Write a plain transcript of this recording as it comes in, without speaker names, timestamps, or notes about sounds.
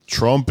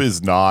Trump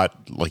is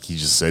not, like he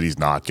just said he's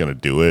not going to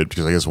do it,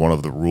 because I guess one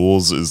of the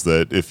rules is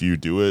that if you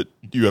do it,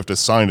 you have to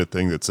sign a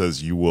thing that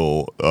says you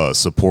will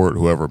support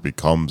whoever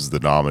becomes the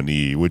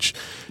nominee, which...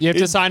 You have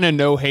to sign a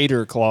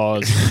no-hater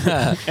clause,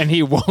 and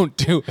he won't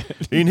do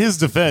it. In his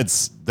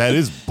defense, that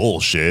is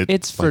bullshit.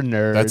 It's for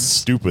nerds. That's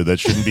stupid. That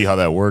shouldn't be how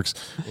that works.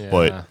 Yeah.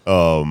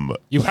 But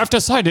you have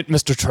to sign it,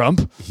 Mr.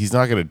 Trump. he's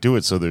not going to do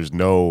it, so there's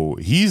no...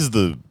 He's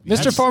the...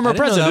 Mr. Former I didn't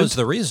know President. that was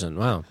the reason.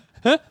 Wow.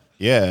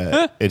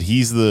 Yeah, and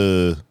he's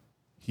the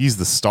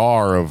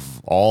star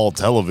of all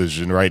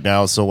television right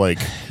now, so like...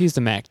 He's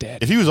the Mac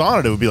Dad. If he was on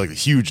it, it would be like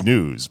huge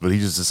news, but he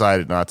just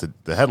decided not to.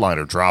 The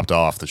headliner dropped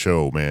off the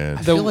show, man.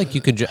 I feel like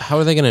you could... how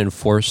are they going to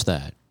enforce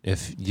that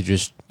if you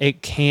just...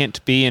 It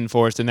can't be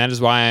enforced, and that is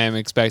why I am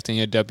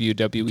expecting a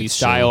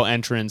WWE-style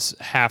entrance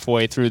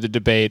halfway through the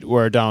debate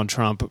where Donald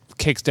Trump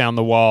kicks down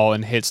the wall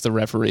and hits the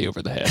referee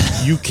over the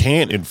head. You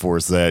can't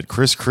enforce that.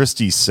 Chris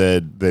Christie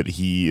said that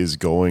he is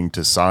going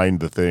to sign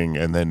the thing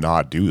and then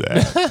not do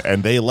that.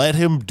 And they let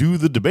him do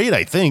the debate,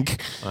 I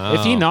think. Wow.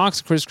 If he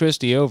knocks Chris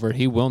Christie over,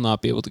 he will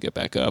not be able to get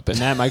back up, and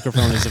that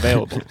microphone is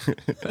available.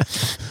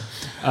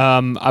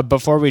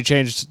 Before we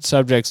change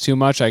subjects too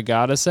much, I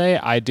gotta say,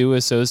 I do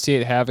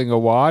associate having a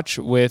watch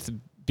with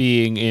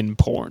being in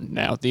porn.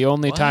 Now, the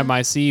only time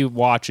I see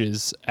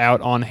watches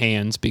out on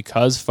hands,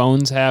 because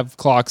phones have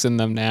clocks in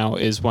them now,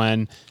 is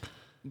when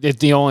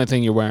the only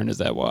thing you're wearing is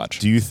that watch.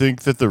 Do you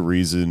think that the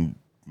reason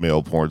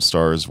male porn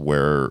stars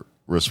wear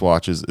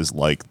wristwatches is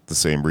like the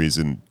same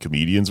reason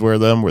comedians wear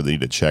them, where they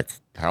need to check,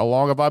 how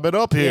long have I been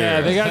up here? Yeah,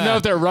 they gotta know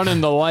if they're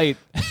running the light.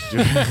 Do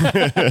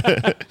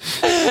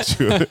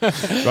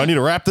I need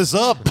to wrap this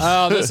up?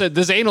 Oh,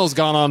 this anal's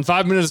gone on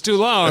 5 minutes too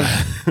long.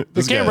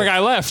 The camera guy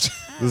left.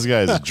 This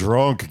guy's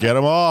drunk. Get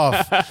him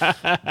off.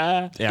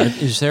 Yeah.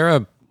 Is there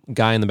a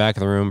guy in the back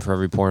of the room for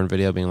every porn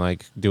video being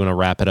like doing a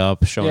wrap it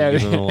up, showing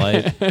giving them the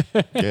light?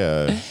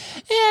 Yeah.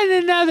 And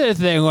another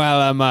thing while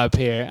I'm up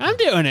here, I'm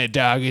doing it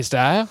doggy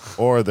style.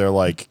 Or they're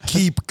like,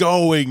 keep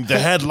going. The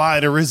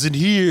headliner isn't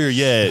here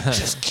yet.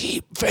 Just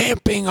keep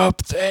vamping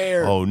up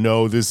there. Oh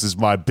no, this is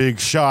my big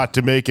shot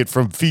to make it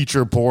from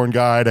feature porn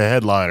guy to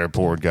headliner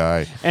porn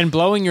guy. And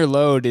blowing your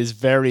load is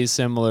very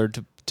similar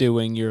to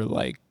doing your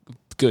like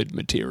good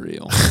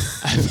material.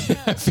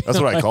 That's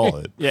what I call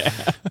it. Yeah.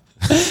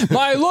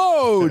 My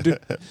load.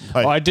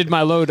 I did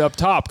my load up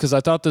top because I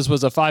thought this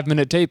was a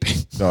 5-minute taping.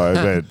 No, I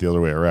meant it the other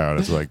way around.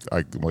 It's like,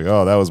 I'm like,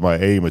 oh, that was my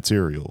A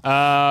material.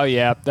 Oh,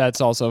 yeah. That's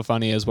also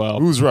funny as well.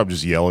 I'm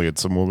just yelling at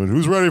some woman.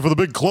 Who's ready for the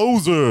big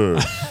closer?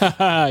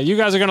 You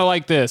guys are going to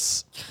like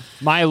this.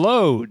 My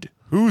load.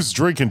 Who's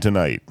drinking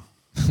tonight?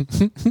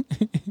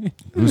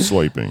 Who's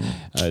swiping?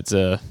 It's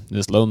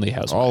this lonely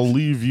house. I'll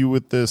leave you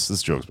with this.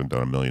 This joke's been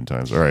done a million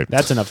times. All right.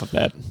 That's enough of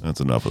that.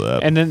 That's enough of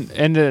that. And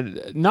then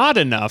not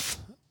enough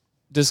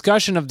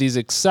discussion of these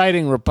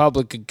exciting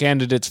Republican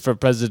candidates for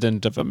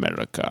President of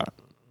America.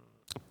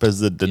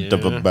 President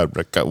of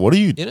America. What are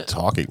you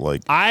talking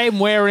like? I'm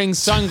wearing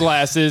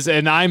sunglasses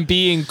and I'm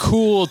being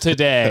cool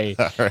today.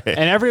 Right.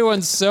 And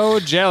everyone's so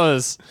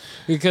jealous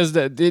because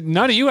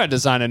none of you had to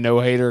sign a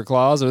no-hater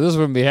clause or this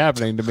wouldn't be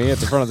happening to me at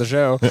the front of the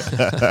show.